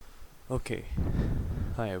Okay,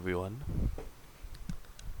 hi everyone.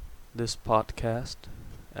 This podcast,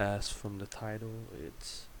 as from the title,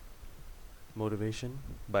 it's motivation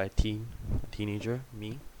by a teenager,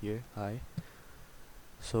 me here. Hi.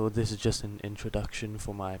 So this is just an introduction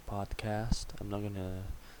for my podcast. I'm not gonna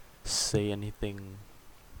say anything,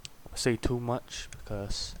 say too much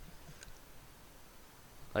because,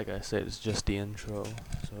 like I said, it's just the intro.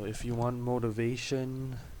 So if you want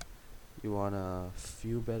motivation, you wanna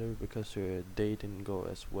feel better because your day didn't go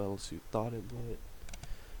as well as you thought it would,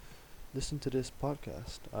 listen to this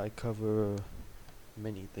podcast. I cover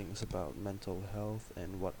many things about mental health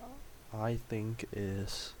and what I think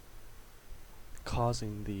is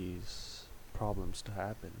causing these problems to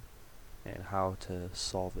happen and how to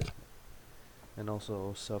solve it. And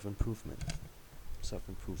also self improvement. Self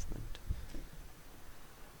improvement.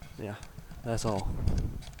 Yeah, that's all.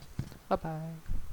 Bye bye.